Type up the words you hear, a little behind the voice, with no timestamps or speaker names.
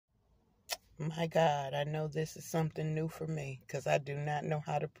My God, I know this is something new for me because I do not know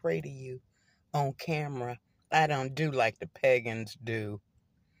how to pray to you on camera. I don't do like the pagans do.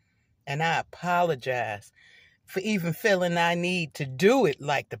 And I apologize for even feeling I need to do it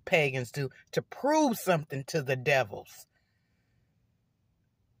like the pagans do, to prove something to the devils.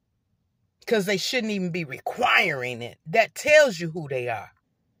 Because they shouldn't even be requiring it. That tells you who they are.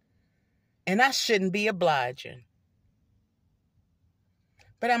 And I shouldn't be obliging.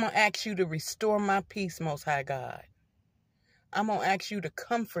 But I'm going to ask you to restore my peace, Most High God. I'm going to ask you to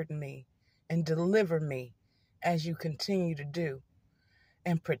comfort me and deliver me as you continue to do.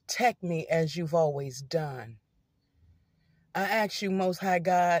 And protect me as you've always done. I ask you, Most High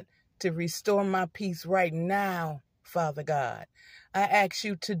God, to restore my peace right now, Father God. I ask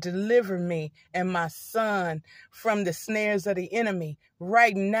you to deliver me and my son from the snares of the enemy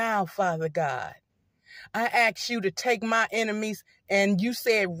right now, Father God. I ask you to take my enemies, and you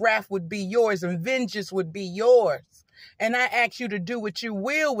said wrath would be yours and vengeance would be yours. And I ask you to do what you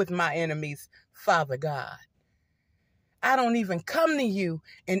will with my enemies, Father God. I don't even come to you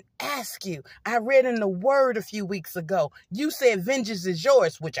and ask you. I read in the word a few weeks ago, you said vengeance is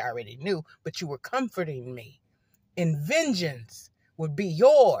yours, which I already knew, but you were comforting me. And vengeance would be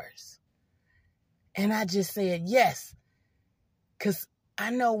yours. And I just said yes, because I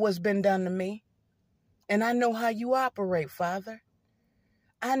know what's been done to me. And I know how you operate, Father.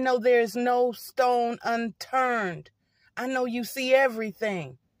 I know there is no stone unturned. I know you see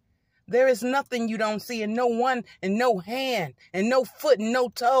everything. There is nothing you don't see, and no one, and no hand, and no foot, and no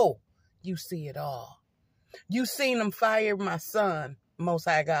toe. You see it all. You seen them fire my son, Most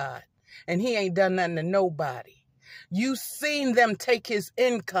High God, and he ain't done nothing to nobody. You seen them take his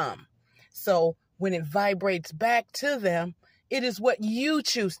income. So when it vibrates back to them, it is what you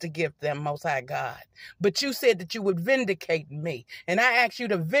choose to give them, Most High God. But you said that you would vindicate me. And I ask you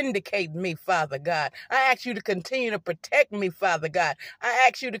to vindicate me, Father God. I ask you to continue to protect me, Father God. I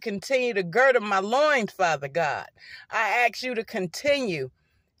ask you to continue to gird up my loins, Father God. I ask you to continue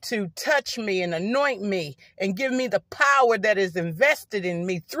to touch me and anoint me and give me the power that is invested in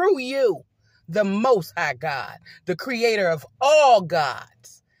me through you, the Most High God, the creator of all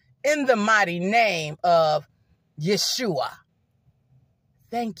gods, in the mighty name of Yeshua.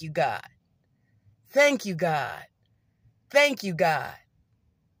 Thank you, God. Thank you, God. Thank you, God.